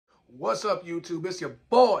What's up, YouTube? It's your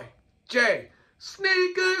boy, Jay,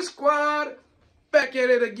 Sneaker Squad, back at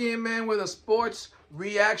it again, man, with a sports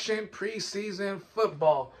reaction preseason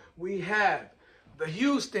football. We have the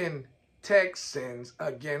Houston Texans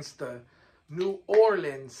against the New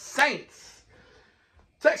Orleans Saints.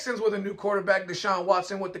 Texans with a new quarterback, Deshaun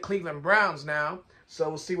Watson, with the Cleveland Browns now. So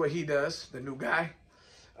we'll see what he does, the new guy.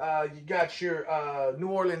 You got your New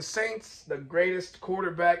Orleans Saints, the greatest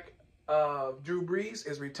quarterback. Drew Brees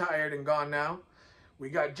is retired and gone now. We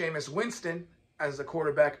got Jameis Winston as the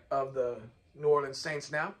quarterback of the New Orleans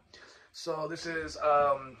Saints now. So this is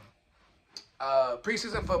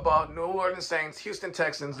preseason football. New Orleans Saints, Houston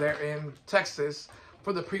Texans. They're in Texas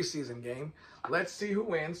for the preseason game. Let's see who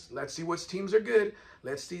wins. Let's see which teams are good.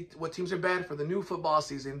 Let's see what teams are bad for the new football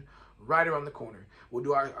season right around the corner. We'll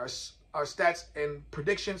do our stats and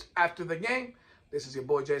predictions after the game. This is your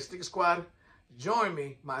boy Jay Sneaker Squad. Join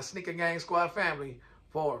me, my Sneaker Gang Squad family,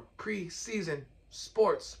 for preseason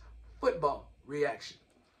sports football reaction.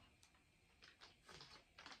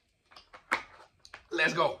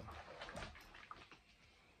 Let's go.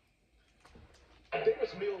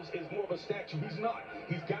 Davis Mills is more of a statue. He's not.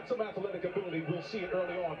 He's got some athletic ability. We'll see it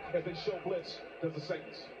early on as they show blitz to the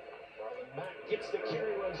Saints. Marlon Mack gets the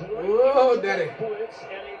carry, runs right. Whoa, daddy. Blitz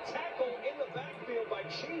and a tackle in the backfield by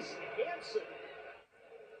Chase Hansen.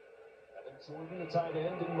 Jordan, the tight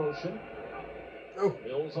end, in motion. Oh.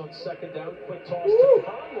 Mills on second down. Quick toss to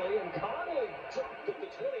Conley, and Conley dropped at the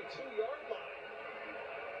 22-yard line.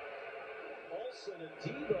 Olsen and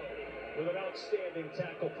Debo with an outstanding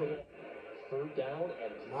tackle for them. Third down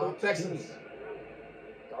and 13. Texans.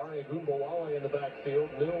 Dare Gumbawale in the backfield.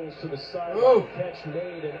 Mills to the side. Catch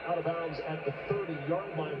made and out of bounds at the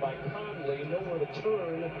 30-yard line by Conley. Nowhere to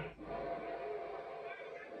turn.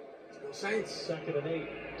 Saints. Second and 8.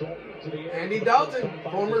 Dalton to the air. Andy Dalton,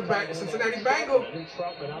 former Cincinnati Bengal. And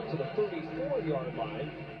Troutman out to the 34-yard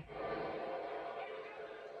line.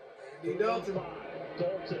 Andy Dalton.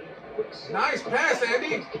 Dalton. Nice pass,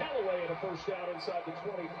 Andy. Callaway in a first down inside the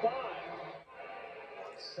 25.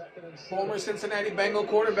 Second and 7. Former Cincinnati Bengal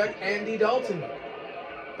quarterback Andy Dalton.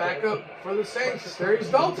 Back up for the Saints. There's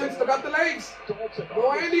Dalton. Still got the legs. Dalton.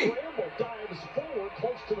 Go, Andy. Dives forward,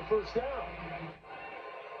 close to the first down.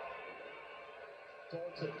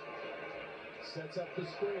 Dalton sets up the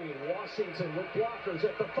screen. Washington with blockers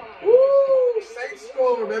at the 5. Woo! Saints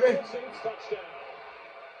score, baby. Saints touchdown.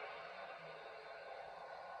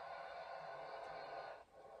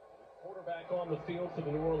 Quarterback on the field for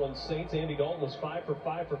the New Orleans Saints. Andy Dalton was 5 for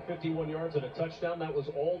 5 for 51 yards and a touchdown. That was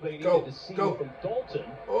all they needed to see from Dalton.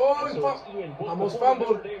 Oh, so Ian Book, almost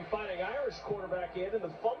fumbled. Notre Dame Fighting Irish quarterback in, and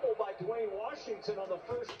the fumble by Dwayne Washington on the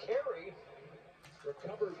first carry.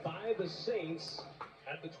 Recovered by the Saints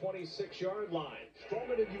at the 26-yard line.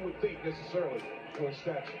 Stronger than you would think necessarily for a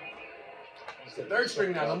statue. He's the third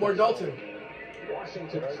string now. No more Dalton.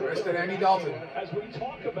 Washington rested Andy Dalton. As we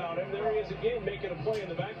talk about him, there he is again making a play in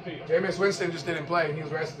the backfield. Jameis Winston just didn't play. He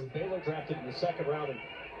was resting. Baylor drafted in the second round, and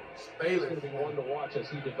Baylor. It's going to be one to watch as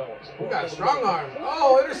he develops. We got a strong arm.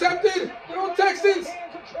 Oh, intercepted. Go Texans.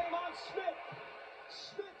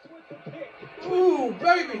 Smith with the pick. Ooh,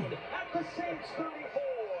 baby. At the Saints 34.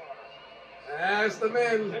 That's the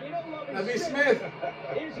man. Lovie Smith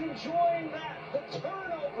is enjoying that. The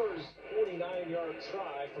turnovers. 49-yard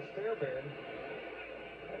try for Fairbairn.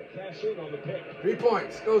 And to cash in on the pick. 3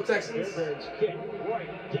 points. Go Texans. Fairbairn's kick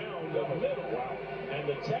right down the middle. And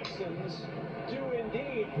the Texans do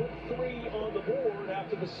indeed put 3 on the board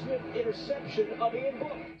after the Smith interception of Ian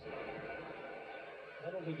Book.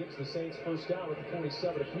 Penalty gives the Saints first down at the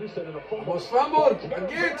 47 of Houston, and a fumble. Almost fumbled.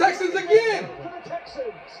 Again, Texans again. For the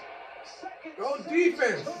Texans. Second Go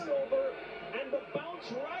defense. Turnover, and the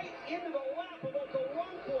bounce right into the lap of Uncle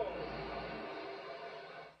Ronco.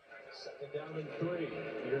 Second down and 3.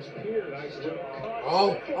 Here's Pierce. Nice job.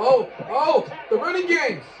 Oh, the running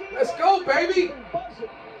game. Let's go, baby. Buzzing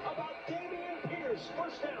about Damian Pierce.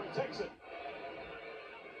 First down, Texans.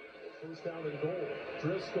 First down and goal.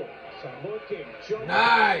 Driscoll. Looking.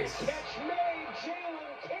 Nice. Catch made.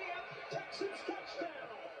 Jalen Camp. Texans touchdown.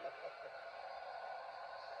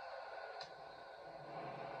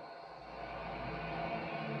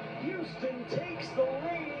 Houston takes the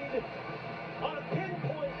lead on a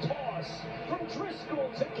pinpoint toss from Driscoll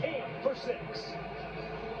to Camp for 6.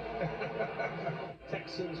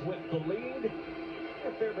 Texans with the lead.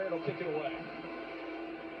 Fairbairn will kick it away.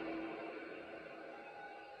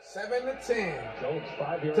 7-10. Jones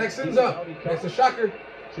 5 yards. Texans up. It's a shocker.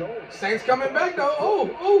 Jones. Saints coming back though.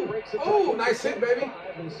 Oh, nice hit, baby.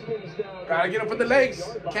 Gotta get him from the legs.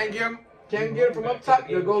 Can't get him from up top.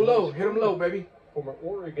 You go low. Hit him low, baby. Former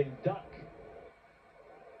Oregon Duck.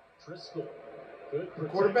 Driscoll. Good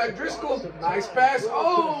Quarterback Driscoll. Nice pass.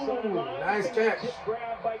 Oh, nice catch.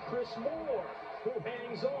 Grab by Chris Moore, who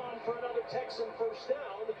hangs on for another Texan first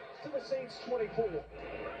down to the Saints 24.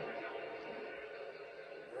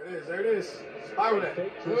 There it is. Spiral that.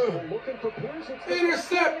 Looking for Pierce.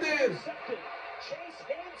 Intercepted.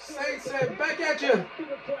 Saints said, back at you.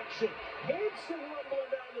 Deflection. Hanson rumbling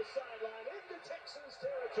down the sideline into Texans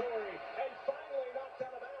territory and finally knocked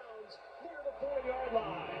out of bounds near the 40-yard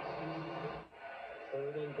line.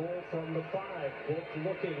 Third and goal from the 5. Book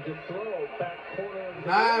looking to throw. Back corner.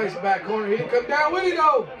 Nice back corner. He come down with it,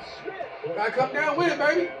 though. Gotta come down with it,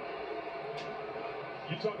 baby.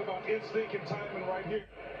 You talk about instinct and timing right here.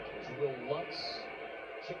 Will Lutz.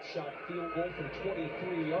 Chip shot field goal from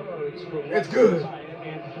 23 yards. For it's good.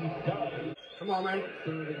 And he does. Come on, man.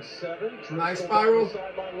 3rd and 7. Nice spiral.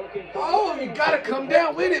 Oh, you gotta come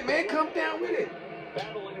down with it, man. Come down with it.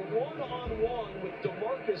 Battling one-on-one with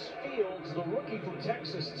DeMarcus Fields, the rookie from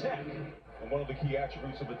Texas Tech. And one of the key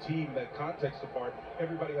attributes of a team, that context apart,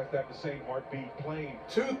 everybody has to have the same heartbeat playing.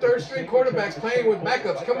 2 third-string quarterbacks playing with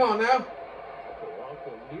backups. Come on now.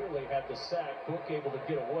 Bronco nearly had the sack. Book able to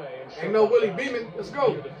get away. And ain't no Willie Beeman. Let's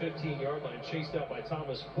go. Near the 15-yard line, chased out by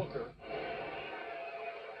Thomas Booker.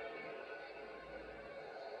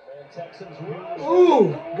 And Texans rush.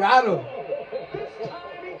 Ooh, got him. This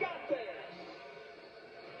time he got there.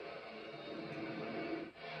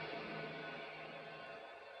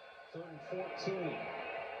 Third and 14.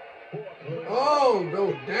 Oh, go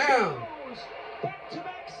down.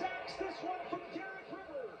 Back-to-back sacks. This one from Derek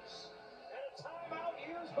Rivers. And a timeout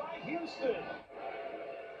used by Houston.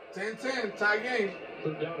 10-10, tie game.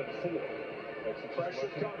 Third down and 4. That's the pressure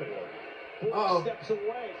coming. Uh-oh. Steps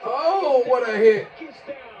away. Oh, what a hit. Is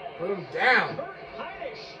down. Put him down. Kurt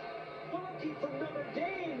Heinisch, the rookie from Notre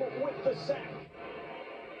Dame, with the sack.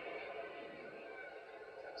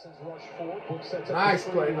 Texans rush forward. Book sets up Nice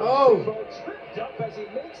the play. throw. Oh. Tripped up as he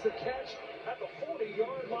makes the catch at the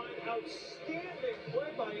 40-yard line. Outstanding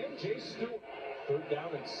play by M.J. Stewart. Third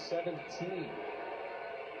down and 17.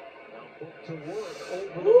 Now Book to work over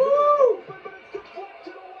the middle. Open, but it's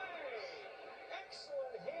deflected away.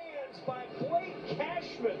 Excellent hands by Blake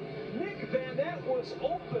Cashman. Nick Van Nett was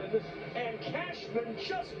open, and Cashman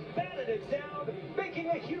just batted it down, making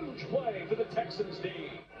a huge play for the Texans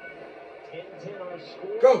D. 10-10 our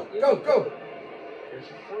score. Go, go, go. Here's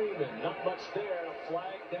Freeman, not much there. A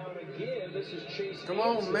flag down again. This is Chase. Come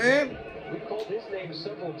on, Hansen. man. We called his name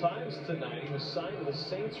several times tonight. He was signed to the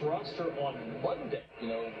Saints roster on Monday. You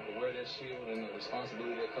know, to wear that shield and the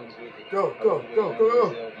responsibility that comes with it. Go, go, go, go,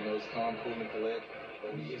 go. You know, it's calm, cool, and collect.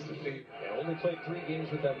 But he is the favorite. Only played 3 games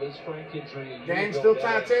with that Liz Frank injury. Game still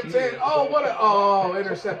tied 10-10. Oh, what a... Oh,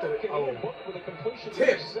 intercepted it. Oh.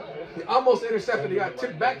 Tip. He almost intercepted. He got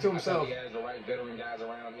tipped back to himself. He has the right veteran guys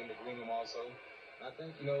around him to groom him also. I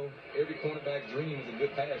think, you know, every cornerback dream is a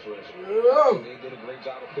good pass rush. Oh. They did a great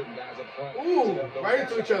job of putting guys up front. Ooh, right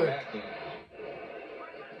into each other.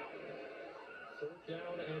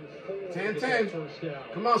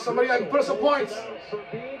 10-10. Come on, somebody got to put us some points.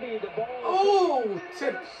 Oh,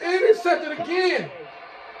 tip. Intercepted again.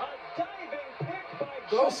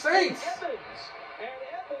 Go Saints. And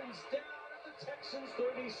Evans down at the Texans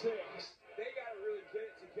 36. They got to really get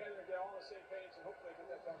it together. They're all on the same page, and hopefully get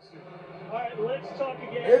that back soon. All right, let's talk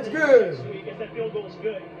again. It's good. Next week, if that field goal is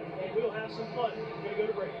good, and we'll have some fun. We're going to go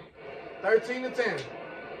to break. 13-10.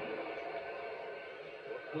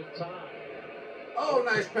 With time. Oh,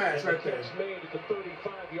 nice pass right there. Catch made at the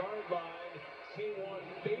 35-yard line. K1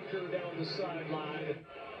 Baker down the sideline.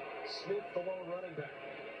 Smith, the lone running back.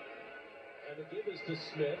 And the give is to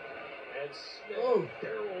Smith. And Smith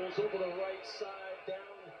barrels over the right side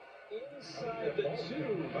down inside the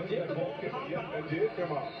 2. Did the ball pop out? It did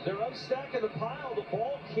come out. They're unstacking the pile. The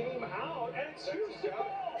ball came out. And it's Houston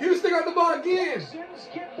ball. Houston got the ball again. Texans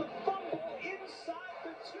get the fumble inside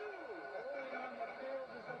the 2.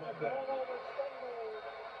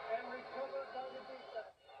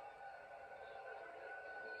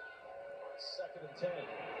 Second and 10.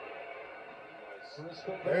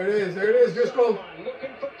 There it is. There it is, Driscoll.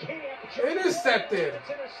 Looking for Camp. Intercepted. It's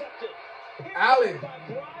intercepted. Allen. By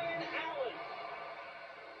Brian Allen,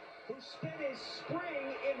 who spent his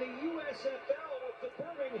spring in the USFL with the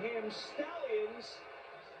Birmingham Stallions.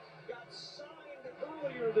 Got signed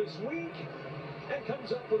earlier this week and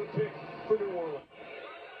comes up with a pick for New Orleans.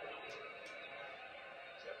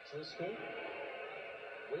 Jeff Driscoll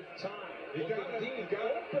with time. Looking deep.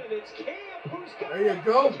 Open. It's Camp. Who's got There you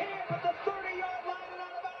go. Camp at the 30-yard line and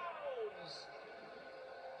out of bounds.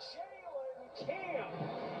 Jalen Camp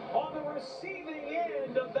on the receiving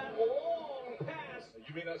end of that long pass.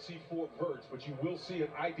 You may not see four verts, but you will see an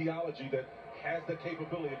ideology that has the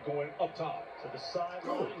capability of going up top. To the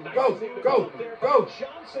sideline. Go.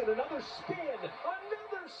 Johnson, another spin.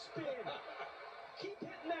 Keep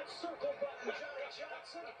hitting that circle button, Johnny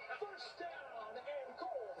Johnson. First down and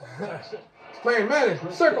goal for Texans. Playing Madden.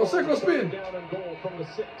 Circle, spin. Down and goal from the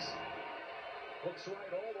 6. Looks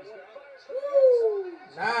right all the way. Woo.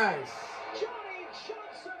 Nice. Johnny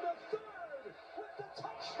Johnson the third with the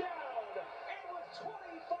touchdown. And with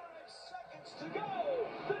 25 seconds to go,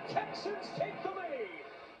 the Texans take the lead.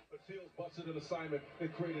 But Fields busted an assignment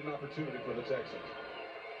that created an opportunity for the Texans.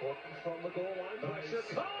 Working from the goal line. Pressure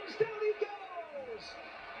comes. Down he goes.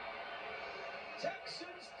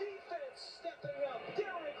 Texans defense stepping up.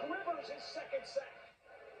 Derek Rivers, his second sack.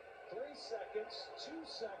 3 seconds, 2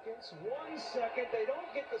 seconds, 1 second. They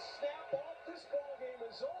don't get the snap off. This ball game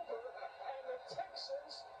is over. And the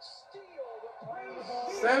Texans steal the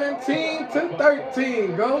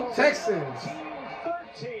 17-13. Go Texans.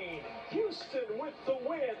 13. Houston with the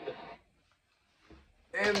win.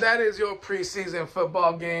 And that is your preseason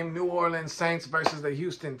football game. New Orleans Saints versus the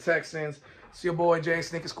Houston Texans. It's your boy Jay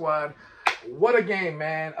Sneaker Squad. What a game,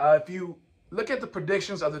 man. If you look at the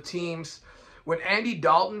predictions of the teams, when Andy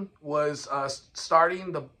Dalton was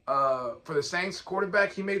starting for the Saints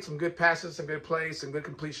quarterback, he made some good passes, some good plays, some good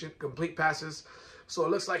complete passes. So it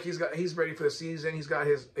looks like he's ready for the season. He's got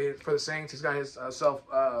his for the Saints. He's got his self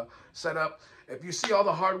set up. If you see all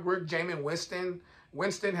the hard work Jameis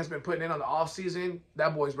Winston has been putting in on the offseason,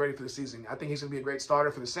 that boy's ready for the season. I think he's going to be a great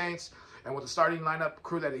starter for the Saints. And with the starting lineup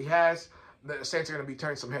crew that he has, the Saints are going to be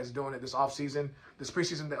turning some heads doing it this offseason. This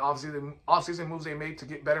preseason, the offseason moves they made to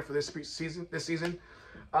get better for this season. If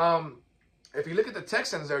you look at the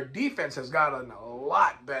Texans, their defense has gotten a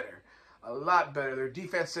lot better. Their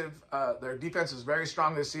defense is very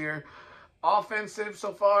strong this year. Offensive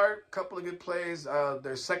so far, a couple of good plays.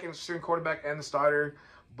 Their second string quarterback and the starter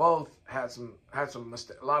both had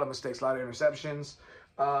a lot of mistakes, a lot of interceptions.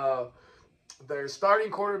 Their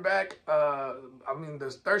starting quarterback,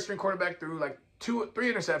 the third string quarterback threw like 3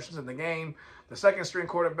 interceptions in the game. The second string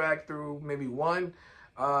quarterback threw maybe 1.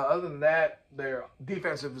 Other than that, their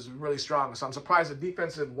defensive is really strong. So I'm surprised the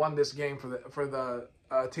defensive won this game for the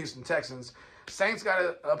Houston Texans. Saints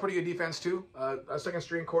got a pretty good defense too. Second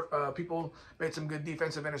string people made some good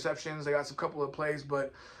defensive interceptions. They got some couple of plays,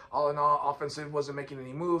 but all in all, offensive wasn't making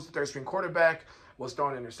any moves. The third string quarterback was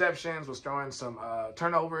throwing interceptions, was throwing some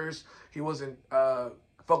turnovers. He wasn't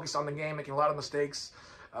focused on the game, making a lot of mistakes.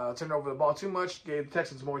 Turned over the ball too much, gave the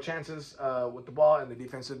Texans more chances with the ball, and the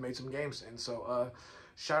defensive made some games. And so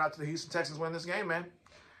shout out to the Houston Texans winning this game, man.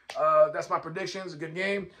 That's my predictions. A good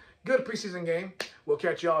game. Good preseason game. We'll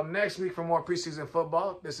catch y'all next week for more preseason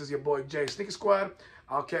football. This is your boy Jay Sneaker Squad.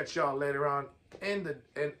 I'll catch y'all later on during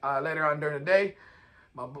the day.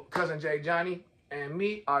 My cousin Jay Johnny and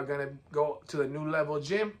me are gonna go to the new level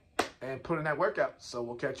gym and put in that workout. So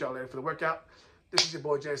we'll catch y'all later for the workout. This is your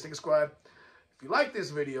boy Jay Sneaker Squad. If you like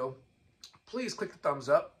this video, please click the thumbs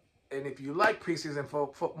up. And if you like preseason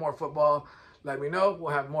more football, let me know.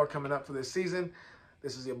 We'll have more coming up for this season.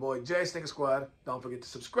 This is your boy Jay Sneaker Squad. Don't forget to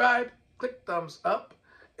subscribe, click thumbs up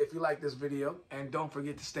if you like this video, and don't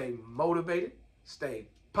forget to stay motivated, stay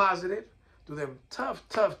positive through them tough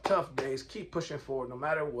days. Keep pushing forward no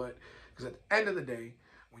matter what, because at the end of the day,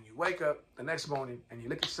 when you wake up the next morning and you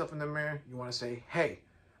look at yourself in the mirror, you want to say, hey,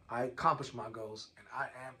 I accomplished my goals and I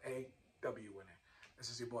am a W winner. This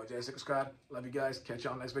is your boy Jay Sneaker Squad. Love you guys. Catch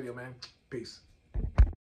y'all next video, man. Peace.